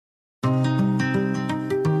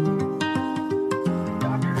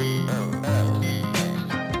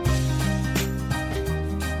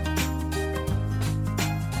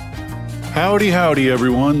Howdy,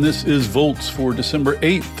 everyone. This is Volts for December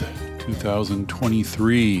 8th,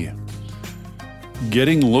 2023.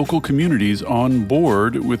 Getting local communities on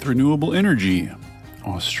board with renewable energy,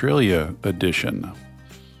 Australia edition.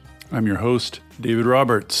 I'm your host, David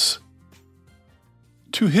Roberts.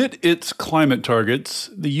 To hit its climate targets,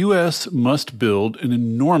 the U.S. must build an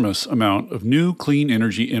enormous amount of new clean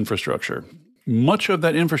energy infrastructure. Much of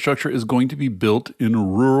that infrastructure is going to be built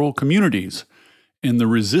in rural communities, and the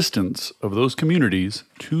resistance of those communities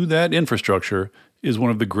to that infrastructure is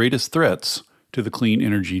one of the greatest threats to the clean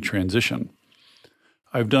energy transition.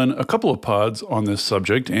 I've done a couple of pods on this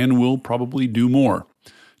subject and will probably do more.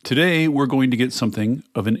 Today, we're going to get something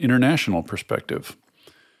of an international perspective.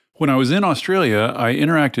 When I was in Australia, I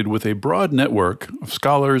interacted with a broad network of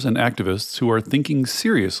scholars and activists who are thinking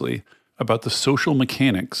seriously about the social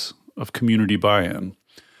mechanics of community buy-in.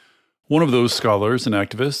 One of those scholars and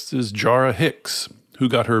activists is Jara Hicks, who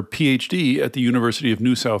got her PhD at the University of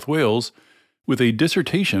New South Wales with a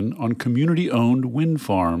dissertation on community-owned wind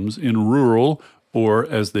farms in rural, or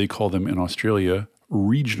as they call them in Australia,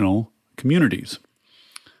 regional communities.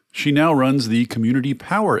 She now runs the Community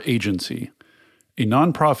Power Agency, a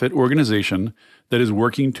nonprofit organization that is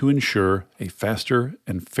working to ensure a faster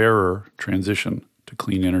and fairer transition to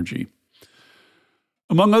clean energy.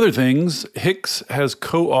 Among other things, Hicks has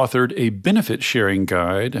co-authored a benefit sharing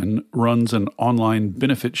guide and runs an online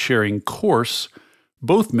benefit sharing course,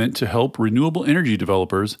 both meant to help renewable energy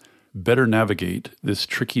developers better navigate this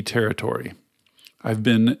tricky territory. I've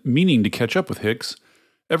been meaning to catch up with Hicks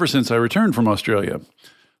ever since I returned from Australia.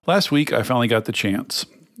 Last week, I finally got the chance.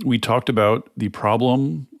 We talked about the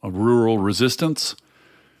problem of rural resistance,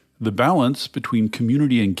 the balance between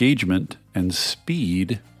community engagement and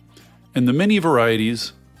speed, and the many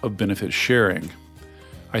varieties of benefit sharing.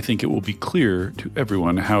 I think it will be clear to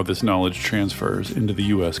everyone how this knowledge transfers into the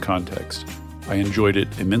U.S. context. I enjoyed it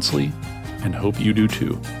immensely and hope you do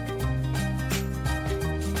too.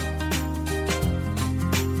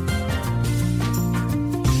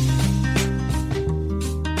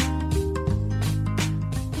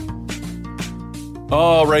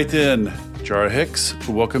 All right then, Jara Hicks,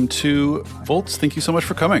 welcome to Volts. Thank you so much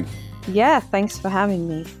for coming. Yeah, thanks for having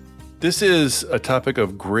me. This is a topic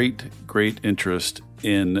of great interest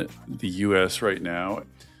in the U.S. right now,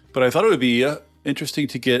 but I thought it would be interesting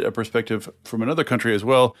to get a perspective from another country as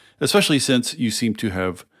well, especially since you seem to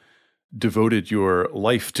have devoted your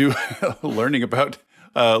life to learning about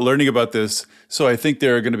this. So I think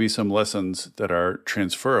there are going to be some lessons that are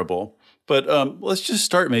transferable. But let's just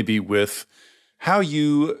start maybe with how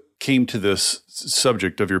you came to this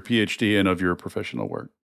subject of your PhD and of your professional work.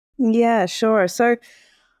 Yeah, sure. So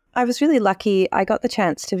I was really lucky. I got the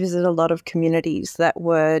chance to visit a lot of communities that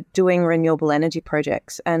were doing renewable energy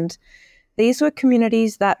projects. And these were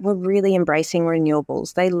communities that were really embracing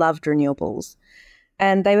renewables. They loved renewables.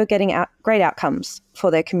 And they were getting great outcomes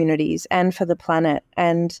for their communities and for the planet.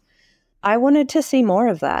 And I wanted to see more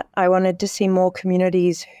of that. I wanted to see more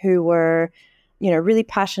communities who were, really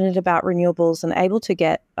passionate about renewables and able to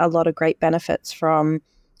get a lot of great benefits from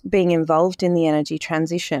being involved in the energy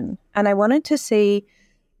transition. And I wanted to see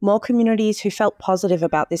more communities who felt positive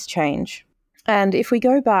about this change. And if we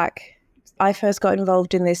go back, I first got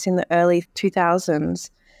involved in this in the early 2000s.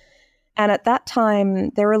 And at that time,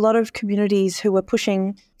 there were a lot of communities who were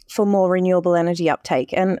pushing for more renewable energy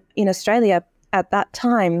uptake. And in Australia, at that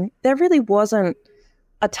time, there really wasn't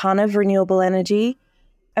a ton of renewable energy,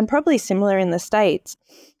 and probably similar in the States.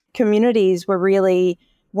 Communities were really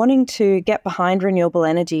wanting to get behind renewable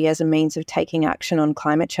energy as a means of taking action on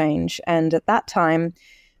climate change. And at that time,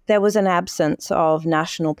 there was an absence of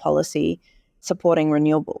national policy supporting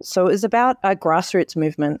renewables. So it was about a grassroots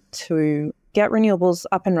movement to get renewables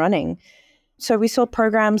up and running. So we saw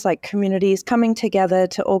programs like communities coming together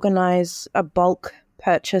to organize a bulk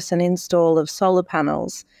purchase and install of solar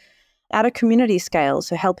panels at a community scale,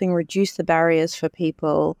 so helping reduce the barriers for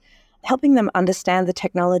people, helping them understand the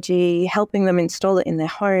technology, helping them install it in their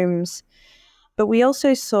homes. But we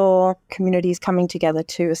also saw communities coming together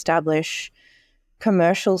to establish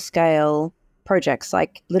commercial scale projects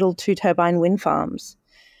like little 2-turbine wind farms.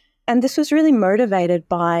 And this was really motivated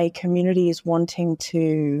by communities wanting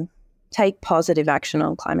to take positive action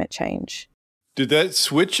on climate change. Did that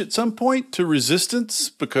switch at some point to resistance?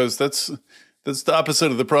 Because that's the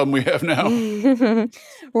opposite of the problem we have now.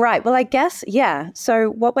 Right. Well, I guess, yeah.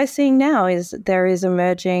 So what we're seeing now is there is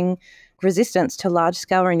emerging resistance to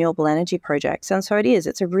large-scale renewable energy projects. And so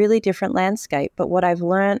it's a really different landscape. But what I've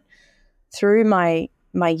learned through my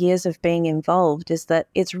years of being involved is that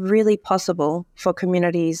it's really possible for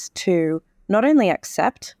communities to not only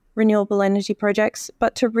accept renewable energy projects,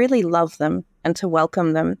 but to really love them and to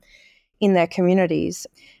welcome them in their communities.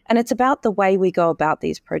 And it's about the way we go about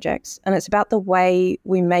these projects, and it's about the way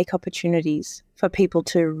we make opportunities for people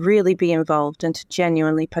to really be involved and to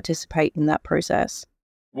genuinely participate in that process.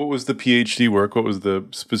 What was the PhD work? What was the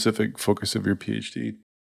specific focus of your PhD?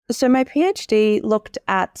 So my PhD looked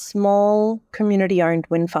at small community-owned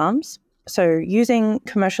wind farms. So using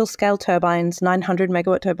commercial scale turbines, 900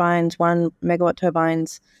 megawatt turbines, 1 megawatt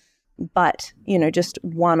turbines, but, just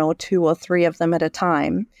 1 or 2 or 3 of them at a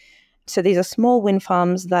time. So these are small wind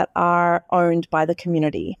farms that are owned by the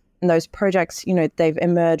community. And those projects, they've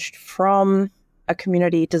emerged from a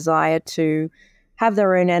community desire to have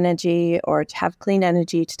their own energy or to have clean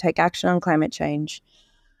energy to take action on climate change.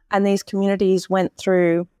 And these communities went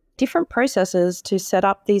through different processes to set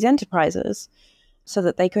up these enterprises so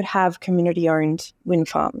that they could have community-owned wind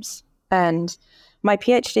farms. And my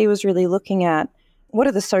PhD was really looking at what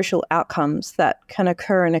are the social outcomes that can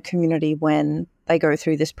occur in a community when they go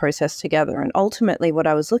through this process together. And ultimately what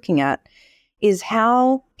I was looking at is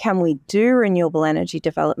how can we do renewable energy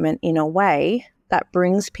development in a way that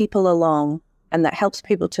brings people along and that helps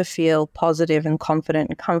people to feel positive and confident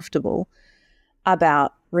and comfortable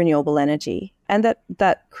about renewable energy, and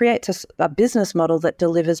that creates a business model that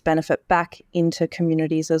delivers benefit back into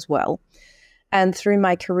communities as well. And through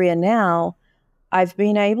my career now, I've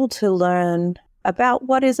been able to learn about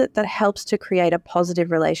what is it that helps to create a positive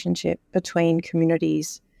relationship between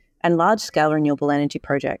communities and large-scale renewable energy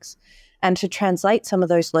projects, and to translate some of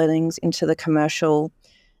those learnings into the commercial,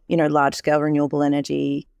 large-scale renewable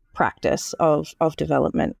energy practice of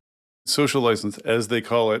development. Social license, as they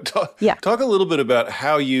call it. Yeah. Talk a little bit about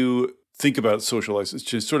how you think about social license,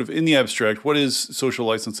 just sort of in the abstract. What is social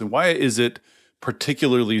license and why is it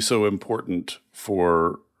particularly so important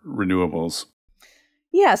for renewables?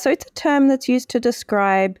 Yeah, so it's a term that's used to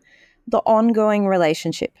describe the ongoing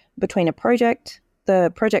relationship between a project,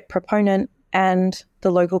 the project proponent, and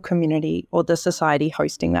the local community or the society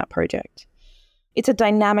hosting that project. It's a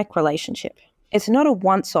dynamic relationship. It's not a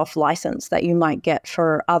once-off license that you might get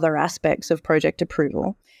for other aspects of project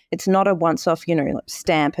approval. It's not a once-off,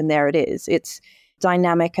 stamp and there it is. It's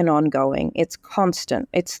dynamic and ongoing. It's constant.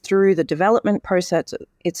 It's through the development process.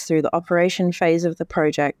 It's through the operation phase of the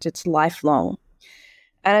project. It's lifelong.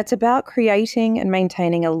 And it's about creating and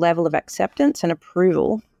maintaining a level of acceptance and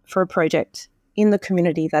approval for a project in the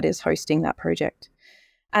community that is hosting that project.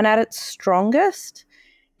 And at its strongest,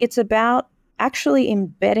 it's about actually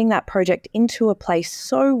embedding that project into a place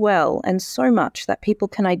so well and so much that people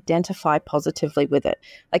can identify positively with it.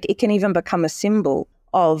 Like it can even become a symbol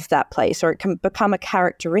of that place, or it can become a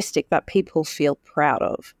characteristic that people feel proud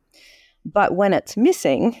of. But when it's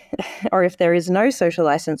missing, or if there is no social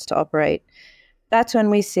license to operate, that's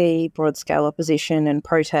when we see broad-scale opposition and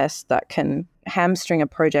protests that can hamstring a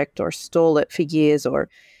project or stall it for years, or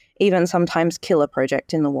even sometimes kill a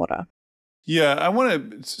project in the water. Yeah, I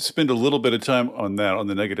want to spend a little bit of time on that, on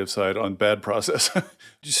the negative side, on bad process.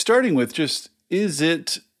 Just starting with is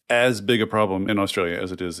it as big a problem in Australia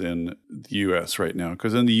as it is in the U.S. right now?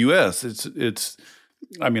 Because in the U.S.,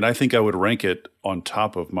 I think I would rank it on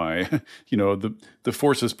top of my, the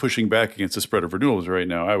forces pushing back against the spread of renewables right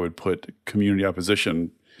now. I would put community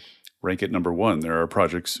opposition, rank it number 1. There are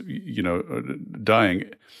projects, dying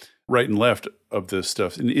right and left of this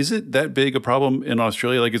stuff. And is it that big a problem in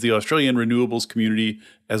Australia? Like, is the Australian renewables community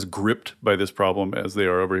as gripped by this problem as they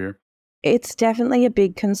are over here? It's definitely a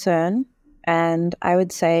big concern. And I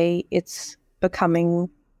would say it's becoming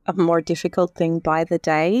a more difficult thing by the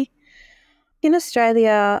day. In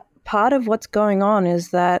Australia, part of what's going on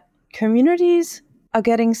is that communities are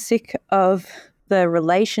getting sick of the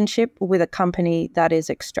relationship with a company that is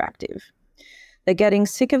extractive. They're getting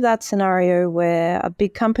sick of that scenario where a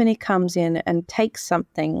big company comes in and takes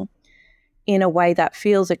something in a way that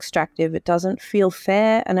feels extractive. It doesn't feel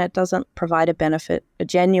fair, and it doesn't provide a benefit, a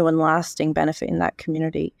genuine, lasting benefit in that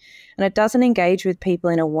community. And it doesn't engage with people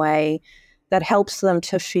in a way that helps them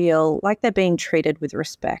to feel like they're being treated with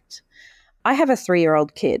respect. I have a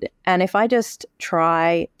 3-year-old kid, and if I just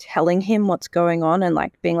try telling him what's going on and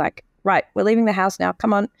being like, right, we're leaving the house now,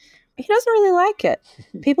 come on, he doesn't really like it.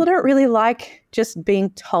 People don't really like just being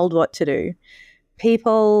told what to do.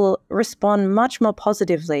 People respond much more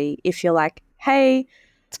positively if you're like, hey,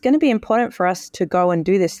 it's going to be important for us to go and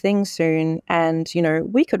do this thing soon. And,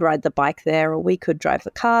 we could ride the bike there, or we could drive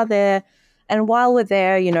the car there. And while we're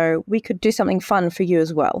there, we could do something fun for you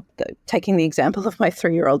as well. Taking the example of my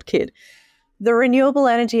 3-year-old kid. The renewable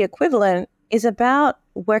energy equivalent is about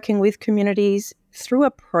working with communities through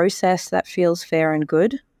a process that feels fair and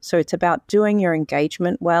good. So it's about doing your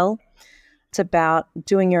engagement well. It's about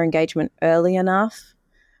doing your engagement early enough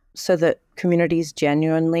so that communities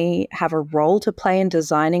genuinely have a role to play in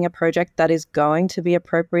designing a project that is going to be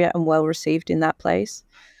appropriate and well received in that place.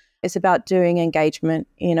 It's about doing engagement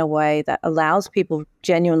in a way that allows people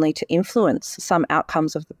genuinely to influence some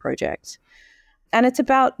outcomes of the project. And it's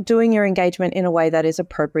about doing your engagement in a way that is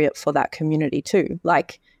appropriate for that community too.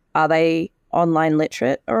 Like, are they online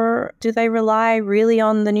literate, or do they rely really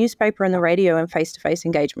on the newspaper and the radio and face-to-face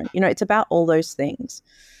engagement? It's about all those things.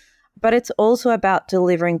 But it's also about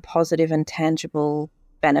delivering positive and tangible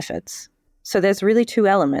benefits. So there's really two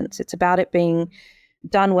elements. It's about it being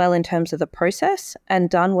done well in terms of the process and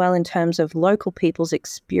done well in terms of local people's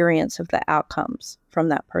experience of the outcomes from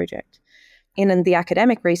that project. In the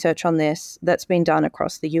academic research on this that's been done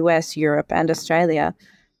across the US, Europe, and Australia,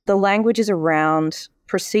 the language is around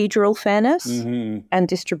procedural fairness and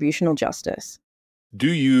distributional justice.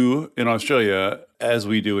 Do you, in Australia, as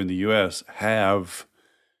we do in the US, have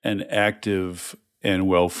an active and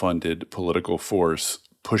well-funded political force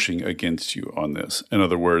pushing against you on this? In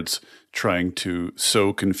other words, trying to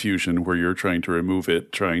sow confusion where you're trying to remove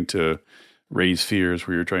it, trying to raise fears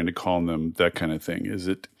where you're trying to calm them, that kind of thing. Is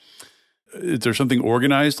there something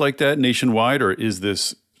organized like that nationwide, or is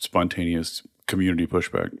this spontaneous community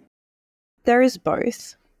pushback? There is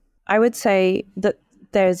both. I would say that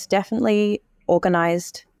there's definitely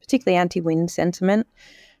organized, particularly anti-wind sentiment,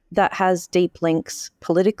 that has deep links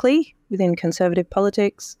politically within conservative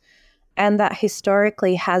politics, and that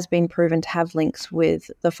historically has been proven to have links with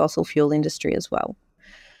the fossil fuel industry as well.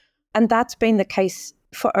 And that's been the case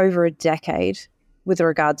for over a decade with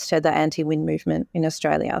regards to the anti-wind movement in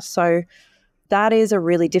Australia. So that is a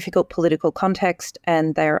really difficult political context,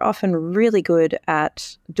 and they're often really good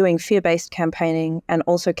at doing fear-based campaigning and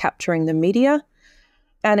also capturing the media.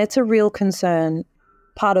 And it's a real concern.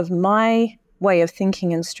 Part of my way of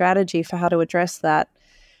thinking and strategy for how to address that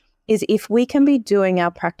is, if we can be doing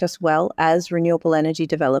our practice well as renewable energy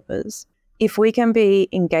developers, if we can be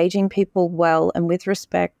engaging people well and with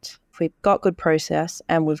respect, if we've got good process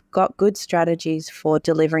and we've got good strategies for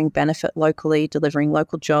delivering benefit locally, delivering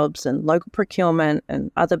local jobs and local procurement and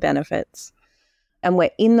other benefits, and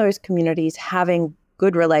we're in those communities having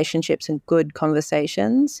good relationships and good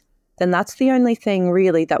conversations, then that's the only thing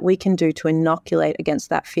really that we can do to inoculate against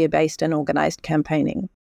that fear-based and organized campaigning.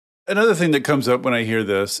 Another thing that comes up when I hear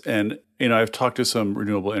this, and I've talked to some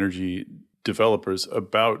renewable energy developers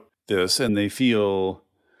about this, and they feel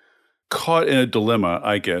caught in a dilemma,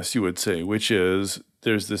 I guess you would say, which is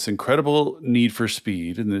there's this incredible need for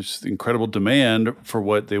speed and there's incredible demand for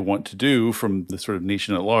what they want to do from the sort of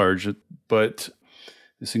nation at large, but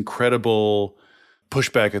this incredible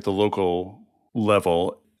pushback at the local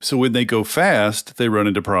level. So when they go fast, they run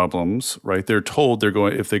into problems, right? They're told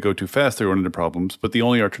if they go too fast, they run into problems. But the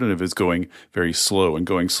only alternative is going very slow. And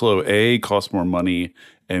going slow, A, costs more money,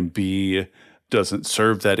 and B, doesn't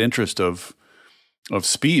serve that interest of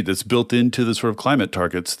speed that's built into the sort of climate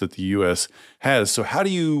targets that the U.S. has. So how do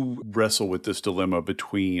you wrestle with this dilemma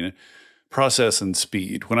between process and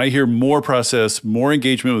speed? When I hear more process, more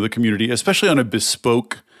engagement with the community, especially on a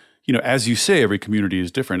bespoke, as you say, every community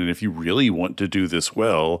is different. And if you really want to do this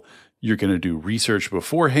well, you're going to do research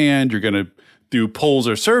beforehand. You're going to do polls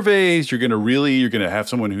or surveys. You're going to have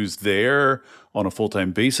someone who's there on a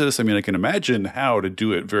full-time basis. I mean, I can imagine how to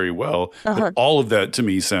do it very well. But all of that to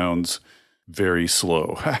me sounds very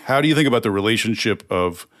slow. How do you think about the relationship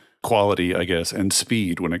of quality, I guess, and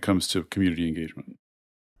speed when it comes to community engagement?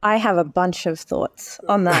 I have a bunch of thoughts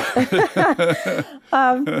on that.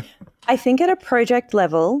 I think at a project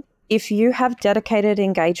level, if you have dedicated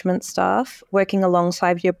engagement staff working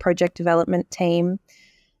alongside your project development team,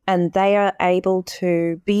 and they are able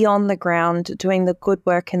to be on the ground doing the good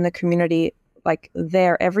work in the community, like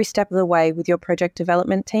there every step of the way with your project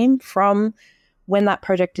development team, from when that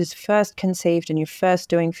project is first conceived and you're first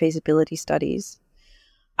doing feasibility studies,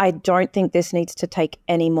 I don't think this needs to take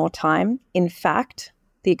any more time. In fact,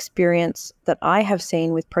 the experience that I have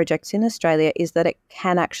seen with projects in Australia is that it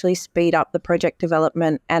can actually speed up the project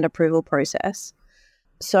development and approval process.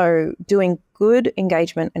 So doing good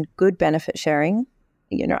engagement and good benefit sharing,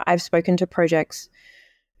 I've spoken to projects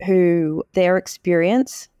who their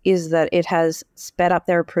experience is that it has sped up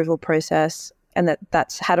their approval process and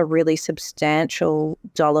that's had a really substantial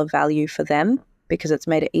dollar value for them because it's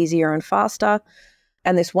made it easier and faster.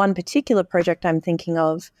 And this one particular project I'm thinking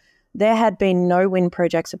of, there had been no wind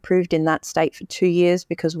projects approved in that state for 2 years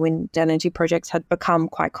because wind energy projects had become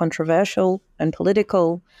quite controversial and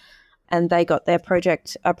political, and they got their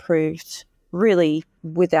project approved really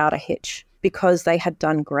without a hitch because they had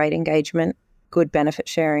done great engagement, good benefit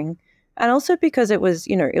sharing, And also because it was,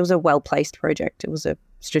 it was a well-placed project. It was a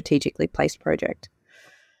strategically placed project.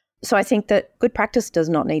 So I think that good practice does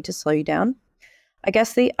not need to slow you down. I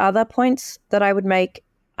guess the other points that I would make,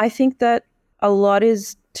 I think that a lot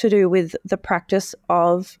is to do with the practice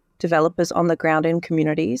of developers on the ground in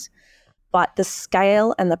communities, but the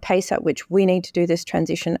scale and the pace at which we need to do this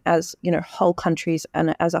transition as, whole countries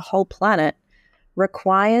and as a whole planet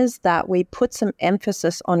requires that we put some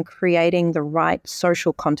emphasis on creating the right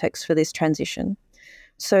social context for this transition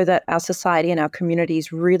so that our society and our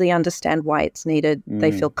communities really understand why it's needed.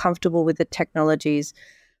 They feel comfortable with the technologies,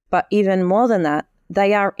 but even more than that,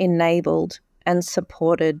 they are enabled and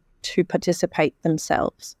supported to participate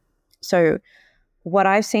themselves. So what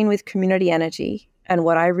I've seen with community energy and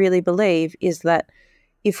what I really believe is that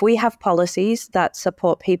if we have policies that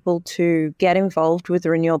support people to get involved with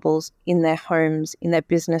renewables in their homes, in their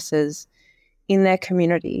businesses, in their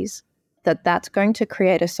communities, that's going to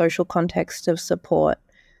create a social context of support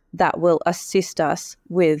that will assist us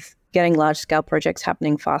with getting large-scale projects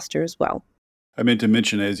happening faster as well. I meant to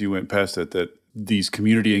mention as you went past it that these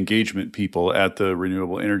community engagement people at the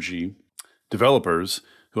renewable energy developers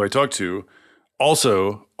who I talk to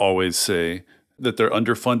also always say that they're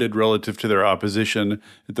underfunded relative to their opposition,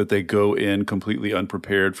 that they go in completely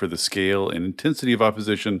unprepared for the scale and intensity of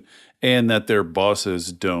opposition, and that their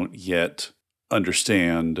bosses don't yet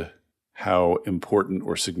understand how important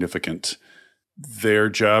or significant their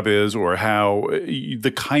job is or how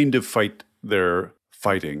the kind of fight they're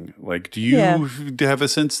fighting. Like, do you have a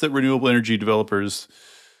sense that renewable energy developers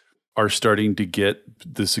are starting to get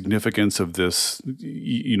the significance of this,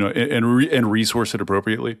 and resource it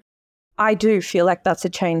appropriately? I do feel like that's a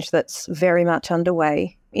change that's very much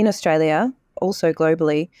underway in Australia, also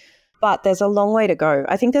globally, but there's a long way to go.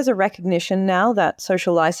 I think there's a recognition now that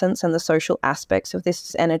social license and the social aspects of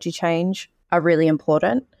this energy change are really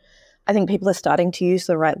important. I think people are starting to use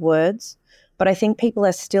the right words, but I think people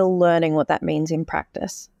are still learning what that means in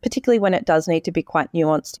practice, particularly when it does need to be quite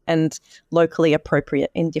nuanced and locally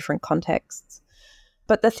appropriate in different contexts.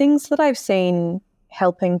 But the things that I've seen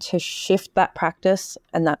helping to shift that practice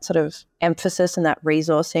and that sort of emphasis and that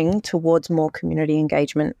resourcing towards more community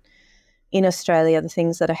engagement in Australia, the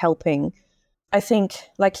things that are helping, I think,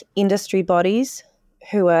 like industry bodies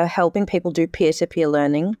who are helping people do peer-to-peer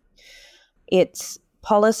learning. It's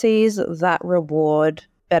policies that reward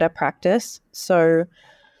better practice. So,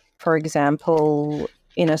 for example,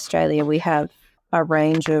 in Australia, we have a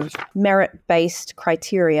range of merit-based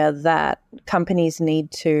criteria that companies need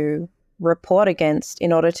to report against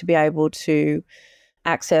in order to be able to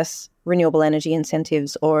access renewable energy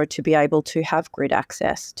incentives or to be able to have grid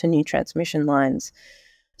access to new transmission lines.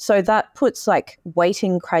 So that puts like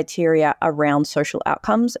weighting criteria around social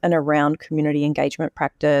outcomes and around community engagement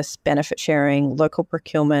practice, benefit sharing, local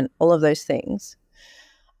procurement, all of those things.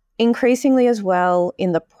 Increasingly as well,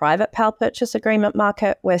 in the private power purchase agreement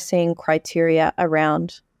market, we're seeing criteria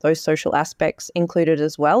around those social aspects included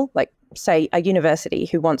as well. Like, say, a university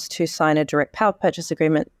who wants to sign a direct power purchase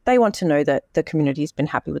agreement, they want to know that the community's been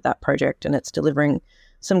happy with that project and it's delivering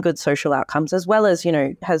some good social outcomes, as well as,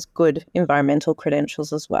 has good environmental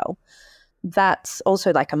credentials as well. That's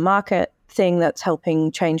also like a market thing that's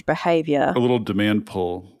helping change behavior. A little demand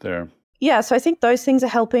pull there. Yeah, so I think those things are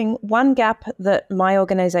helping. One gap that my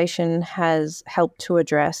organization has helped to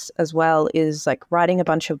address as well is like writing a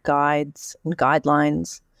bunch of guides and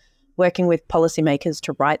guidelines, working with policymakers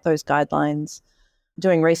to write those guidelines,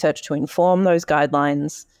 doing research to inform those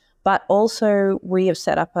guidelines. But also we have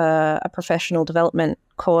set up a professional development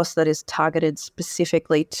course that is targeted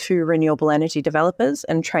specifically to renewable energy developers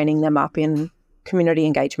and training them up in community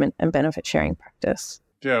engagement and benefit sharing practice.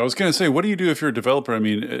 Yeah, I was going to say, what do you do if you're a developer? I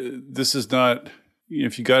mean, this is not,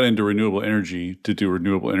 if you got into renewable energy to do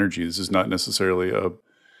renewable energy, this is not necessarily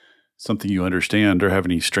something you understand or have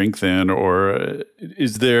any strength in. Or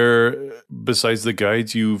is there, besides the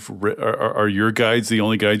guides are your guides the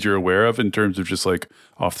only guides you're aware of in terms of just like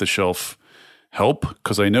off the shelf help?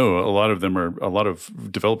 Because I know a lot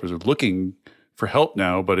of developers are looking for help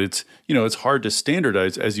now, but it's hard to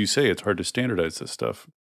standardize. As you say, it's hard to standardize this stuff.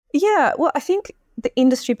 Yeah, well, I think the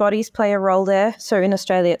industry bodies play a role there. So in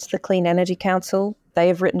Australia, it's the Clean Energy Council. They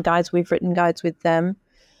have written guides. We've written guides with them.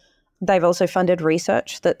 They've also funded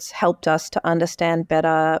research that's helped us to understand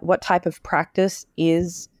better what type of practice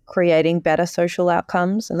is creating better social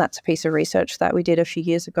outcomes. And that's a piece of research that we did a few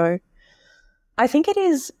years ago. I think it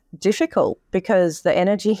is difficult because the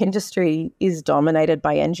energy industry is dominated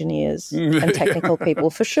by engineers and technical people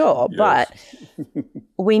for sure. Yes. But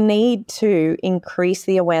we need to increase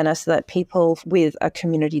the awareness that people with a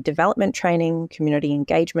community development training, community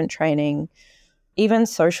engagement training, even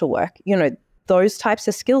social work. Those types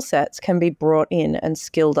of skill sets can be brought in and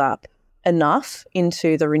skilled up enough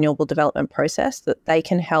into the renewable development process that they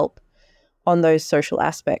can help on those social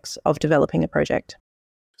aspects of developing a project.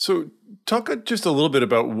 So talk just a little bit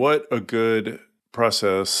about what a good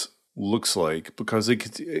process looks like, because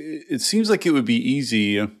it seems like it would be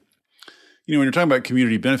easy, when you're talking about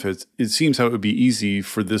community benefits, it seems how it would be easy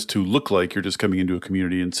for this to look like you're just coming into a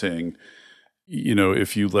community and saying,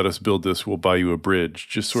 if you let us build this, we'll buy you a bridge,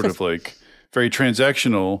 just sort of like very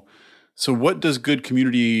transactional. So what does good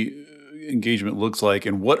community engagement looks like,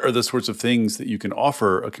 and what are the sorts of things that you can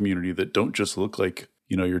offer a community that don't just look like,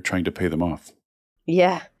 you're trying to pay them off?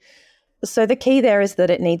 Yeah. So the key there is that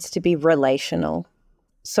it needs to be relational.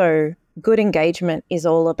 So good engagement is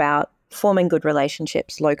all about forming good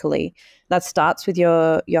relationships locally. That starts with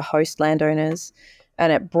your host landowners,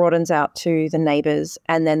 and it broadens out to the neighbours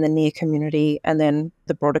and then the near community and then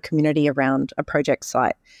the broader community around a project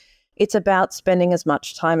site. It's about spending as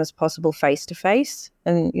much time as possible face-to-face.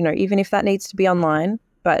 And, even if that needs to be online,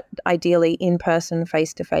 but ideally in person,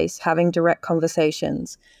 face-to-face, having direct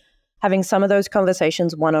conversations, having some of those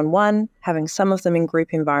conversations one-on-one, having some of them in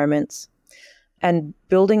group environments, and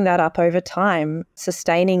building that up over time,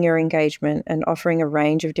 sustaining your engagement and offering a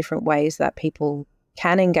range of different ways that people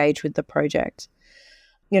can engage with the project.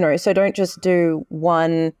 So don't just do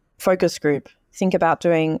one focus group. Think about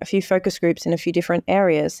doing a few focus groups in a few different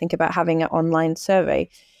areas. Think about having an online survey.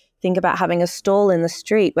 Think about having a stall in the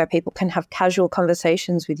street where people can have casual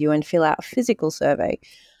conversations with you and fill out a physical survey.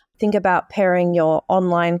 Think about pairing your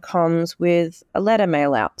online comms with a letter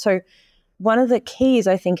mail out. So one of the keys,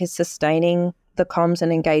 I think, is sustaining the comms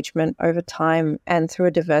and engagement over time and through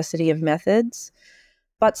a diversity of methods,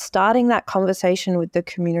 but starting that conversation with the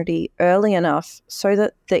community early enough so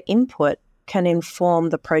that the input can inform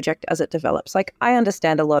the project as it develops. Like, I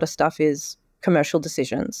understand a lot of stuff is commercial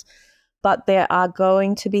decisions, but there are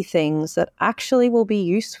going to be things that actually will be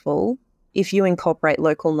useful if you incorporate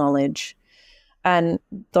local knowledge. And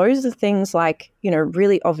those are things like,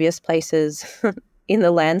 really obvious places in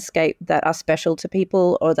the landscape that are special to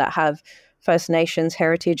people or that have First Nations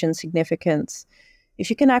heritage and significance. If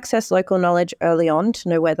you can access local knowledge early on to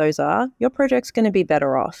know where those are, your project's going to be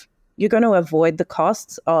better off. You're going to avoid the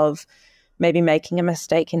costs of maybe making a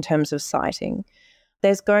mistake in terms of siting.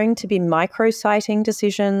 There's going to be micro-siting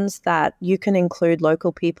decisions that you can include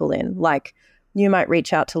local people in, like you might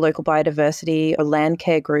reach out to local biodiversity or land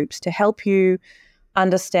care groups to help you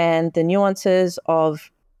understand the nuances of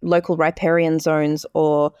local riparian zones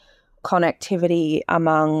or connectivity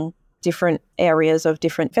among different areas of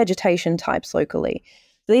different vegetation types locally.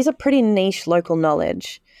 These are pretty niche local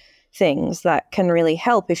knowledge things that can really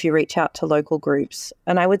help if you reach out to local groups.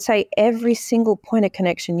 And I would say every single point of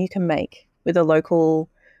connection you can make with a local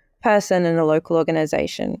person and a local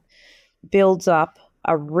organization builds up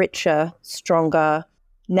a richer, stronger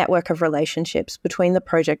network of relationships between the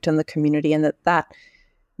project and the community, and that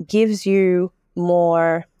gives you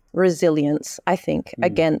more resilience, I think,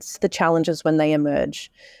 against the challenges when they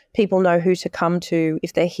emerge. People know who to come to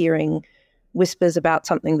if they're hearing whispers about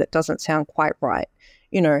something that doesn't sound quite right.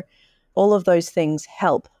 All of those things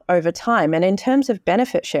help over time. And in terms of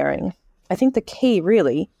benefit sharing, I think the key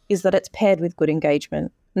really is that it's paired with good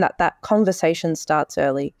engagement and that conversation starts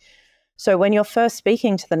early. So when you're first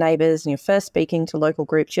speaking to the neighbours and you're first speaking to local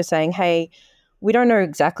groups, you're saying, hey, we don't know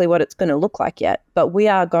exactly what it's going to look like yet, but we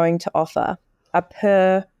are going to offer a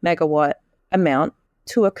per megawatt amount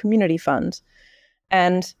to a community fund.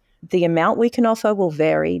 And the amount we can offer will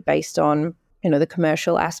vary based on, the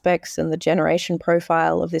commercial aspects and the generation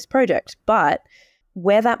profile of this project. But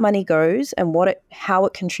where that money goes and how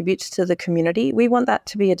it contributes to the community, we want that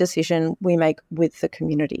to be a decision we make with the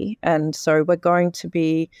community. And so we're going to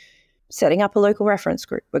be setting up a local reference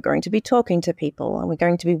group. We're going to be talking to people, and we're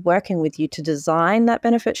going to be working with you to design that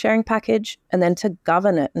benefit sharing package and then to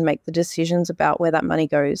govern it and make the decisions about where that money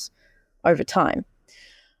goes over time.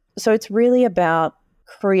 So it's really about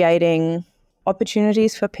creating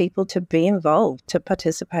opportunities for people to be involved, to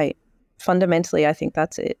participate. Fundamentally, I think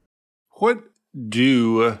that's it. What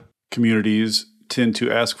do communities tend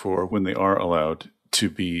to ask for when they are allowed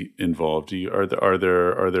to be involved? Are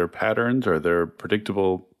there patterns? Are there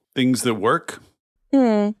predictable things that work?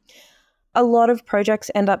 A lot of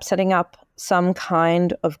projects end up setting up some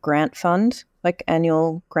kind of grant fund, like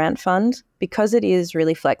annual grant fund, because it is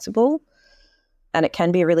really flexible and it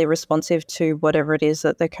can be really responsive to whatever it is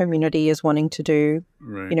that the community is wanting to do,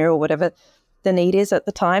 right, or whatever the need is at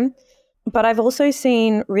the time. But I've also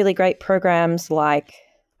seen really great programs like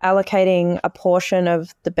allocating a portion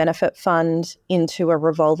of the benefit fund into a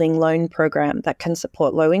revolving loan program that can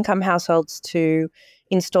support low-income households to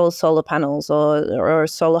install solar panels or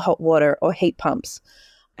solar hot water or heat pumps,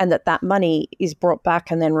 and that money is brought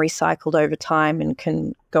back and then recycled over time and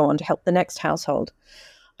can go on to help the next household.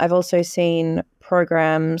 I've also seen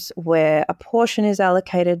programs where a portion is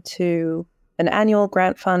allocated to an annual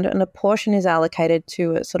grant fund and a portion is allocated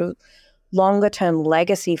to a sort of longer-term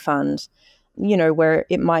legacy fund, where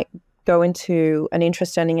it might go into an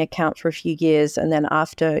interest-earning account for a few years, and then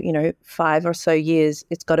after, 5 or so years,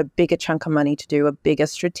 it's got a bigger chunk of money to do a bigger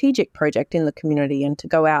strategic project in the community and to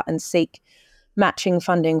go out and seek matching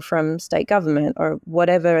funding from state government or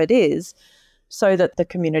whatever it is, so that the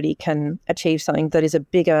community can achieve something that is a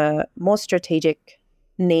bigger, more strategic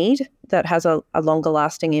need that has a longer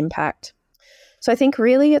lasting impact. So I think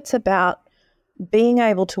really it's about being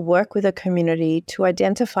able to work with a community to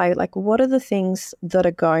identify what are the things that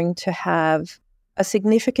are going to have a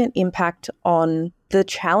significant impact on the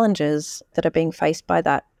challenges that are being faced by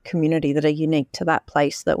that community that are unique to that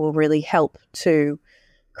place that will really help to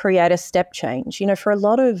create a step change. For a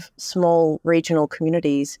lot of small regional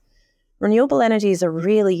communities, renewable energy is a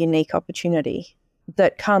really unique opportunity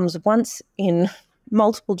that comes once in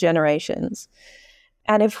multiple generations.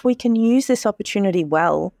 And if we can use this opportunity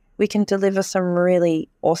well, we can deliver some really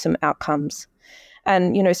awesome outcomes.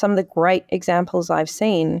 And, some of the great examples I've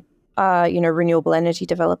seen are, renewable energy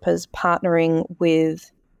developers partnering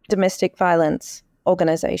with domestic violence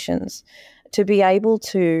organizations to be able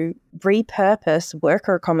to repurpose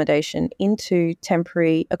worker accommodation into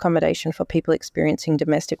temporary accommodation for people experiencing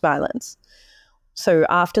domestic violence. So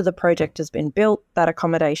after the project has been built, that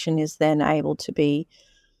accommodation is then able to be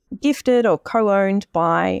gifted or co-owned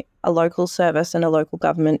by a local service and a local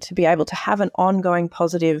government to be able to have an ongoing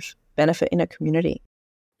positive benefit in a community.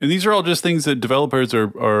 And these are all just things that developers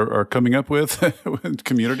are coming up with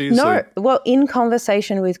communities? No, well, in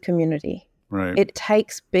conversation with community. Right. It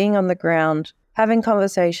takes being on the ground, having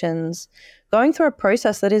conversations, going through a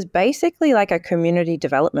process that is basically like a community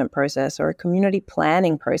development process or a community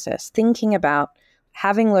planning process, thinking about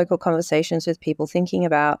having local conversations with people, thinking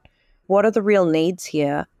about what are the real needs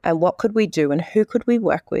here and what could we do and who could we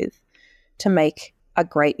work with to make a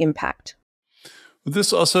great impact.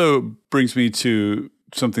 This also brings me to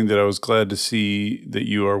something that I was glad to see that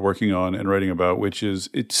you are working on and writing about, which is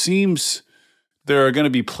it seems there are going to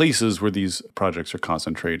be places where these projects are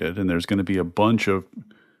concentrated, and there's going to be a bunch of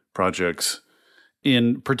projects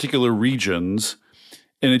in particular regions.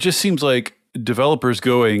 And it just seems like developers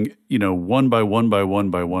going, one by one by one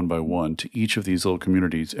by one by one to each of these little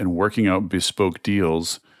communities and working out bespoke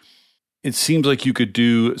deals. It seems like you could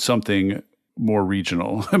do something more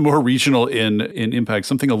regional in impact,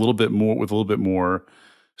 something a little bit more with a little bit more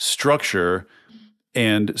structure,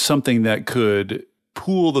 and something that could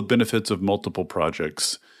pool the benefits of multiple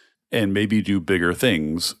projects and maybe do bigger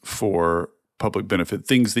things for public benefit,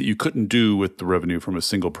 things that you couldn't do with the revenue from a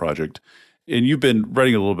single project. And you've been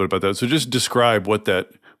writing a little bit about that. So just describe what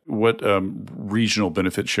regional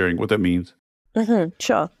benefit sharing, what that means. Mm-hmm,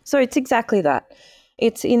 sure. So it's exactly that.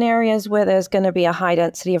 It's in areas where there's going to be a high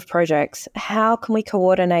density of projects. How can we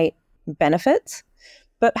coordinate benefits?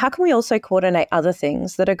 But how can we also coordinate other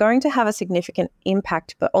things that are going to have a significant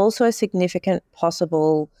impact, but also a significant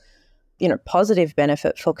possible, positive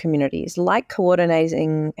benefit for communities, like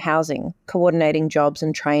coordinating housing, coordinating jobs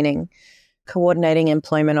and training, coordinating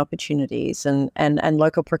employment opportunities and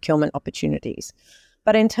local procurement opportunities.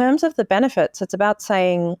 But in terms of the benefits, it's about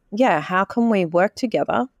saying, how can we work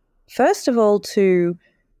together, first of all, to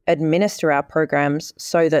administer our programs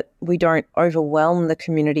so that we don't overwhelm the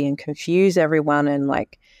community and confuse everyone and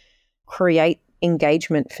create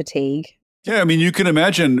engagement fatigue. Yeah, I mean, you can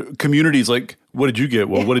imagine communities like, what did you get?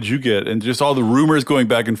 Well, what did you get? And just all the rumors going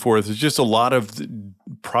back and forth. It's just a lot of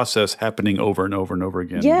process happening over and over and over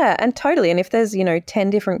again. Yeah, and totally. And if there's, 10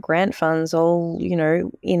 different grant funds all,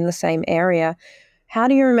 in the same area, how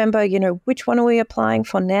do you remember, which one are we applying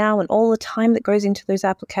for now and all the time that goes into those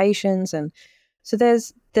applications? And so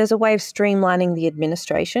there's a way of streamlining the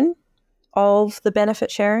administration of the benefit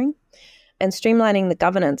sharing and streamlining the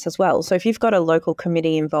governance as well. So if you've got a local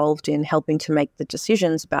committee involved in helping to make the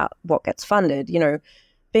decisions about what gets funded,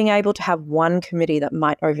 being able to have one committee that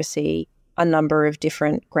might oversee a number of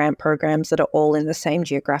different grant programs that are all in the same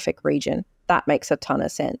geographic region, that makes a ton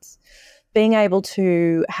of sense. Being able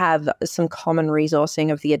to have some common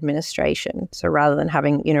resourcing of the administration. So rather than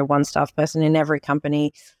having, one staff person in every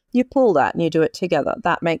company, you pull that and you do it together.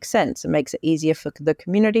 That makes sense. It makes it easier for the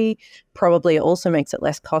community. Probably it also makes it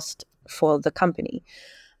less cost for the company.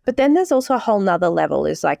 But then there's also a whole nother level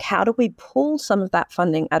is like, how do we pull some of that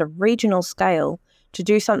funding at a regional scale to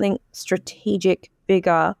do something strategic,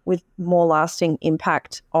 bigger, with more lasting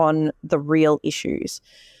impact on the real issues?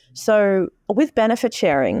 So with benefit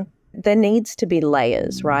sharing, there needs to be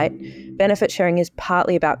layers, right? Benefit sharing is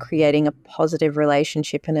partly about creating a positive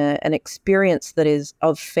relationship and an experience that is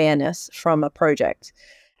of fairness from a project.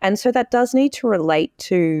 And so that does need to relate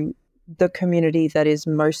to the community that is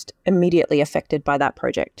most immediately affected by that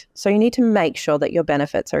project. So you need to make sure that your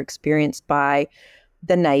benefits are experienced by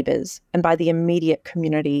the neighbours and by the immediate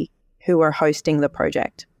community who are hosting the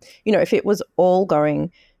project. You know, if it was all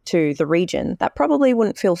going to the region, that probably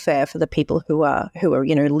wouldn't feel fair for the people who are,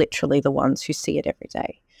 you know, literally the ones who see it every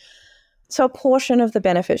day. So a portion of the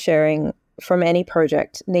benefit sharing from any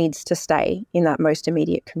project needs to stay in that most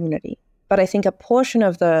immediate community. But I think a portion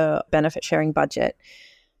of the benefit sharing budget,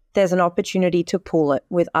 there's an opportunity to pool it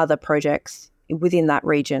with other projects within that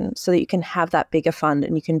region so that you can have that bigger fund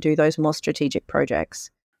and you can do those more strategic projects.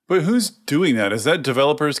 But who's doing that? Is that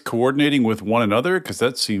developers coordinating with one another? Because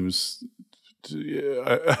that seems...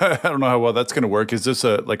 I don't know how well that's going to work. Is this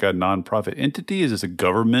like a nonprofit entity? Is this a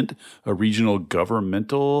government, a regional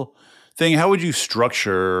governmental thing? How would you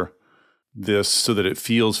structure this so that it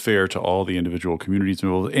feels fair to all the individual communities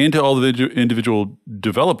involved and to all the individual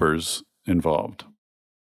developers involved?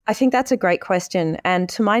 I think that's a great question. And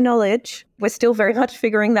to my knowledge, we're still very much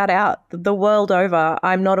figuring that out. The world over,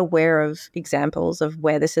 I'm not aware of examples of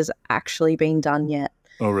where this has actually been done yet.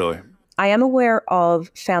 Oh, really? I am aware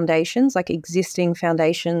of foundations, like existing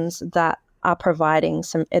foundations that are providing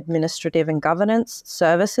some administrative and governance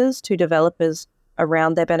services to developers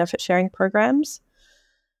around their benefit sharing programs.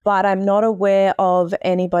 But I'm not aware of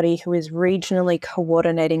anybody who is regionally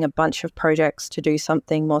coordinating a bunch of projects to do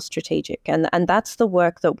something more strategic. And that's the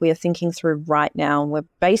work that we're thinking through right now. And we're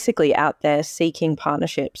basically out there seeking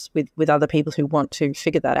partnerships with other people who want to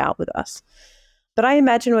figure that out with us. But I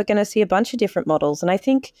imagine we're going to see a bunch of different models. And I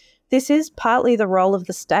think this is partly the role of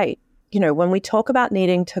the state. You know, when we talk about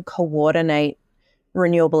needing to coordinate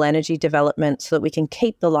renewable energy development so that we can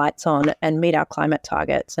keep the lights on and meet our climate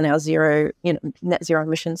targets and our net zero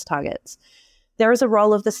emissions targets, there is a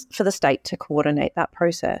role for the state to coordinate that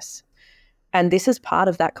process. And this is part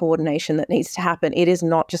of that coordination that needs to happen. It is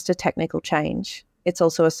not just a technical change. It's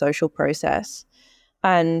also a social process.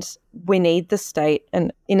 And we need the state,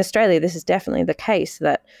 and in Australia, this is definitely the case,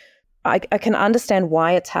 that I can understand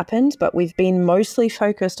why it's happened, but we've been mostly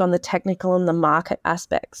focused on the technical and the market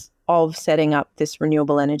aspects of setting up this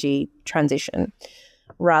renewable energy transition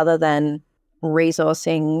rather than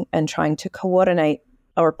resourcing and trying to coordinate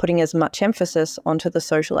or putting as much emphasis onto the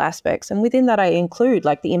social aspects. And within that, I include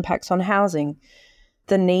like the impacts on housing,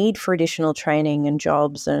 the need for additional training and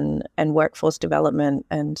jobs and workforce development.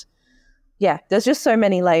 And yeah, there's just so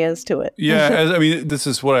many layers to it. Yeah, I mean, this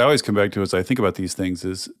is what I always come back to as I think about these things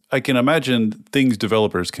is I can imagine things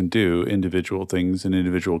developers can do, individual things in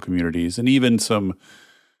individual communities, and even some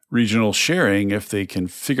regional sharing if they can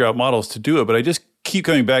figure out models to do it. But I just keep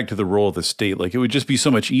coming back to the role of the state. Like it would just be so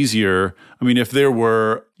much easier. I mean, if there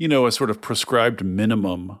were, a sort of prescribed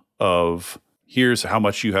minimum of here's how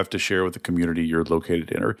much you have to share with the community you're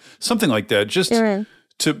located in or something like that, just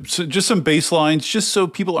just some baselines, just so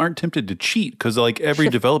people aren't tempted to cheat. Because like every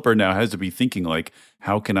developer now has to be thinking like,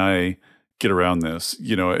 how can I get around this?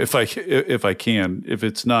 If I can, if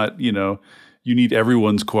it's not, you need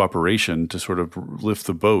everyone's cooperation to sort of lift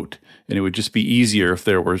the boat. And it would just be easier if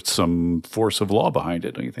there were some force of law behind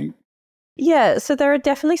it, don't you think? Yeah, so there are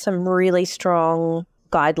definitely some really strong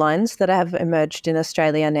guidelines that have emerged in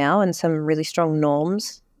Australia now and some really strong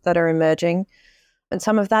norms that are emerging. And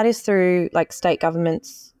some of that is through like state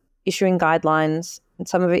governments issuing guidelines, and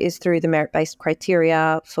some of it is through the merit-based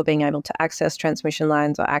criteria for being able to access transmission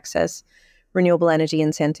lines or access renewable energy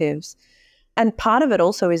incentives. And part of it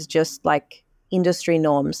also is just like industry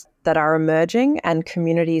norms that are emerging and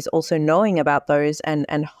communities also knowing about those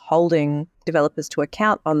and holding developers to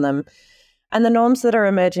account on them. And the norms that are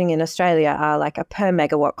emerging in Australia are like a per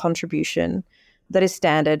megawatt contribution that is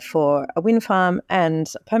standard for a wind farm and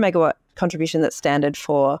a per megawatt contribution that's standard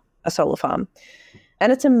for a solar farm.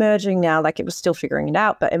 And it's emerging now, like it was still figuring it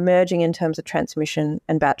out, but emerging in terms of transmission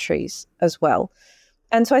and batteries as well.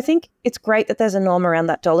 And so I think it's great that there's a norm around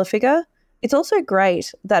that dollar figure. It's also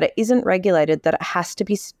great that it isn't regulated, that it has to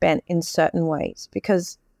be spent in certain ways,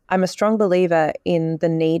 because I'm a strong believer in the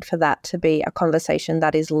need for that to be a conversation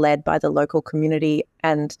that is led by the local community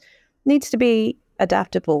and needs to be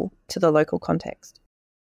adaptable to the local context.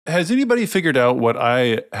 Has anybody figured out what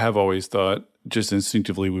I have always thought just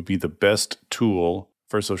instinctively would be the best tool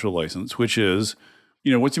for social license, which is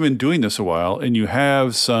Once you've been doing this a while and you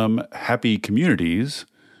have some happy communities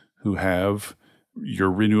who have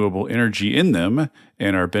your renewable energy in them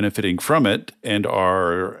and are benefiting from it and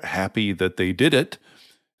are happy that they did it,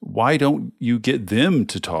 why don't you get them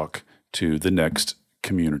to talk to the next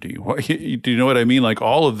community? Do you know what I mean? Like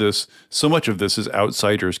all of this, so much of this is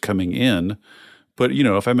outsiders coming in. But,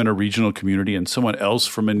 if I'm in a regional community and someone else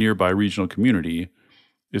from a nearby regional community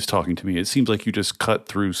is talking to me, it seems like you just cut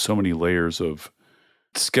through so many layers of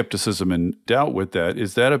skepticism and doubt with that.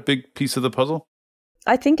 Is that a big piece of the puzzle?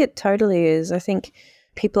 I think it totally is. I think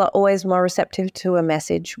people are always more receptive to a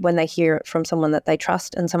message when they hear it from someone that they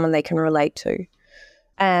trust and someone they can relate to.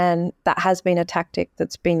 And that has been a tactic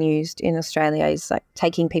that's been used in Australia, is like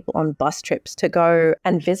taking people on bus trips to go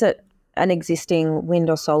and visit an existing wind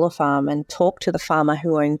or solar farm and talk to the farmer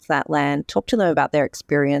who owns that land, talk to them about their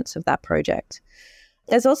experience of that project.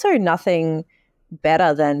 There's also nothing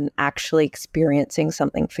better than actually experiencing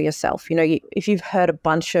something for yourself. If you've heard a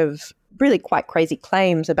bunch of really quite crazy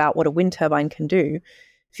claims about what a wind turbine can do,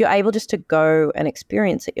 if you're able just to go and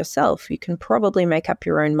experience it yourself, you can probably make up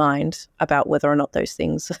your own mind about whether or not those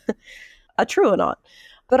things are true or not.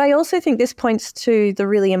 But I also think this points to the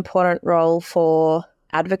really important role for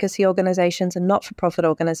advocacy organizations and not-for-profit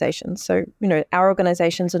organizations. So, our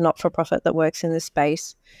organization's a not-for-profit that works in this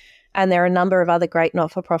space. And there are a number of other great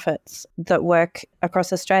not-for-profits that work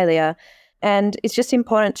across Australia. And it's just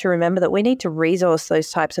important to remember that we need to resource those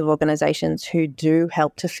types of organizations who do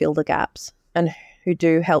help to fill the gaps and who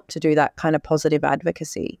do help to do that kind of positive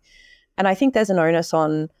advocacy. And I think there's an onus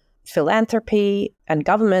on philanthropy and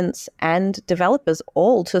governments and developers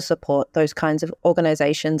all to support those kinds of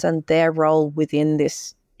organizations and their role within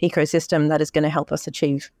this ecosystem that is going to help us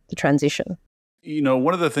achieve the transition.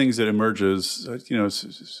 One of the things that emerges,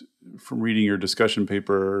 from reading your discussion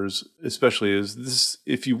papers, especially, is this: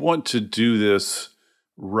 if you want to do this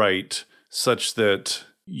right, such that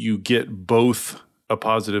you get both a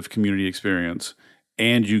positive community experience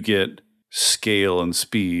and you get scale and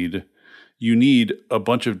speed, you need a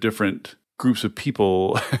bunch of different groups of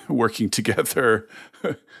people working together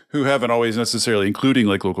who haven't always necessarily, including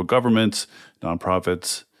like local governments,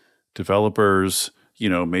 nonprofits, developers,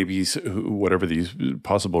 maybe whatever these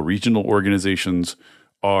possible regional organizations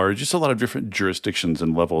are, just a lot of different jurisdictions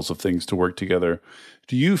and levels of things to work together.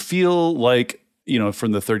 Do you feel like,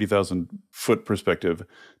 from the 30,000 foot perspective,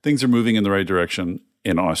 things are moving in the right direction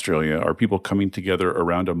in Australia? Are people coming together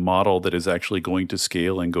around a model that is actually going to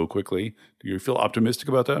scale and go quickly? Do you feel optimistic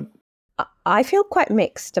about that? I feel quite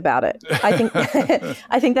mixed about it. I think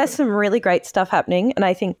I think there's some really great stuff happening, and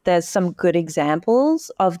I think there's some good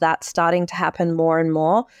examples of that starting to happen more and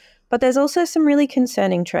more. But there's also some really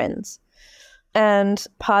concerning trends. And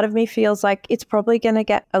part of me feels like it's probably going to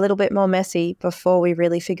get a little bit more messy before we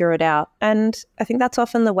really figure it out. And I think that's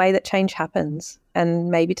often the way that change happens. And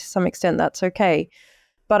maybe to some extent that's okay.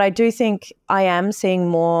 But I do think I am seeing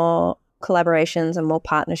more collaborations and more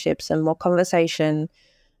partnerships and more conversation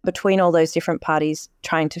between all those different parties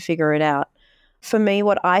trying to figure it out. For me,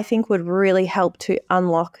 what I think would really help to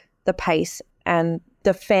unlock the pace and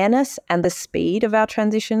the fairness and the speed of our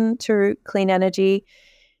transition to clean energy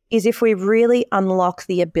is if we really unlock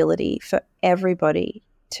the ability for everybody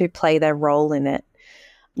to play their role in it.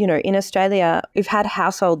 In Australia, we've had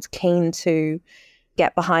households keen to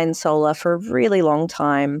get behind solar for a really long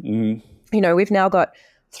time. Mm-hmm. We've now got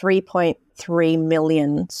 3.3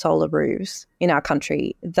 million solar roofs in our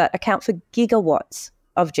country that account for gigawatts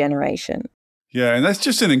of generation. Yeah, and that's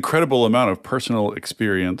just an incredible amount of personal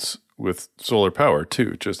experience with solar power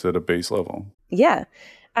too, just at a base level. Yeah.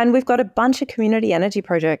 And we've got a bunch of community energy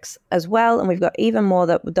projects as well, and we've got even more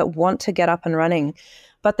that want to get up and running.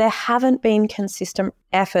 But there haven't been consistent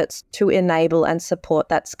efforts to enable and support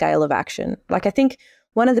that scale of action. Like, I think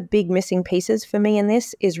one of the big missing pieces for me in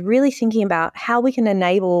this is really thinking about how we can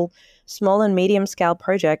enable small and medium scale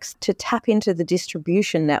projects to tap into the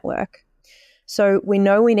distribution network. So we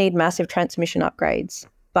know we need massive transmission upgrades,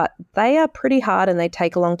 but they are pretty hard and they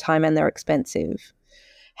take a long time and they're expensive.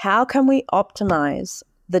 How can we optimize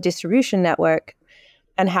the distribution network,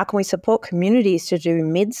 and how can we support communities to do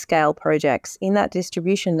mid-scale projects in that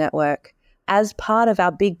distribution network as part of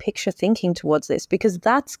our big picture thinking towards this? Because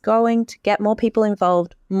that's going to get more people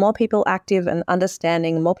involved, more people active and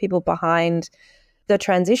understanding, more people behind the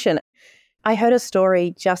transition. I heard a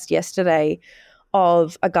story just yesterday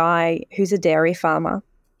of a guy who's a dairy farmer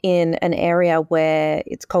in an area where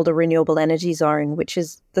it's called a renewable energy zone, which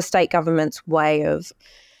is the state government's way of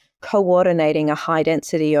coordinating a high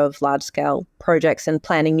density of large scale projects and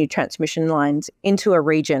planning new transmission lines into a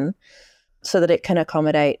region. so that it can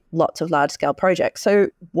accommodate lots of large-scale projects. So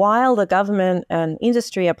while the government and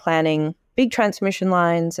industry are planning big transmission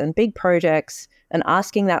lines and big projects and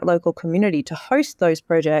asking that local community to host those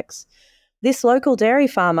projects, this local dairy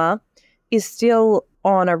farmer is still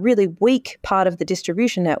on a really weak part of the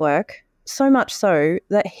distribution network, so much so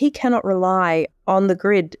that he cannot rely on the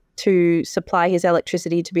grid to supply his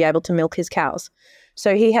electricity to be able to milk his cows.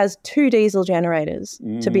 So he has 2 diesel generators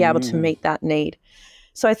to be able to meet that need.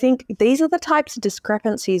 So I think these are the types of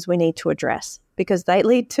discrepancies we need to address because they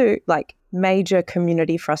lead to major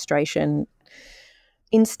community frustration.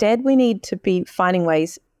 Instead, we need to be finding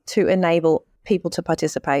ways to enable people to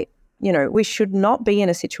participate. We should not be in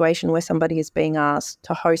a situation where somebody is being asked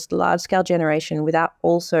to host large-scale generation without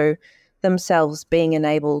also themselves being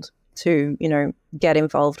enabled to, get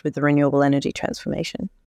involved with the renewable energy transformation.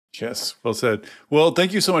 Yes, well said. Well,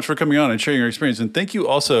 thank you so much for coming on and sharing your experience. And thank you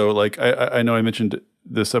also, I know I mentioned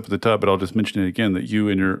this up at the top, but I'll just mention it again, that you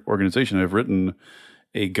and your organization have written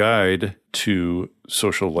a guide to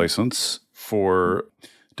social license for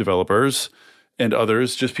developers and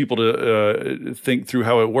others, just people to think through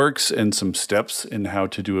how it works and some steps in how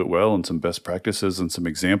to do it well and some best practices and some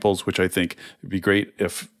examples, which I think would be great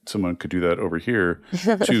if someone could do that over here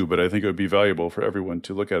too. But I think it would be valuable for everyone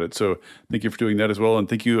to look at it. So thank you for doing that as well. And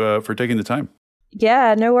thank you for taking the time.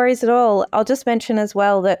 Yeah, no worries at all. I'll just mention as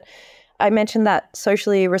well that I mentioned that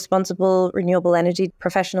socially responsible renewable energy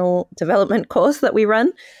professional development course that we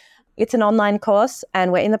run. It's an online course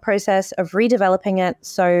and we're in the process of redeveloping it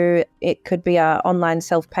so it could be an online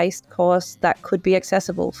self-paced course that could be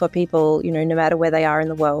accessible for people, no matter where they are in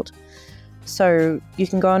the world. So you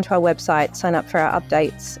can go onto our website, sign up for our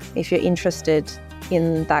updates if you're interested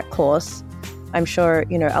in that course. I'm sure,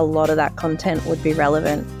 a lot of that content would be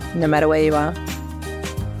relevant no matter where you are.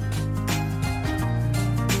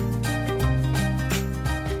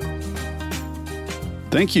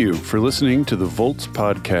 Thank you for listening to the Volts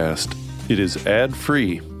podcast. It is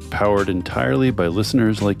ad-free, powered entirely by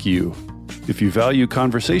listeners like you. If you value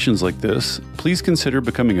conversations like this, please consider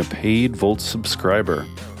becoming a paid Volts subscriber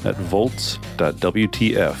at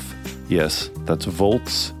volts.wtf. Yes, that's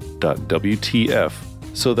volts.wtf,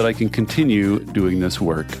 so that I can continue doing this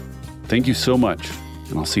work. Thank you so much,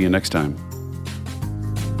 and I'll see you next time.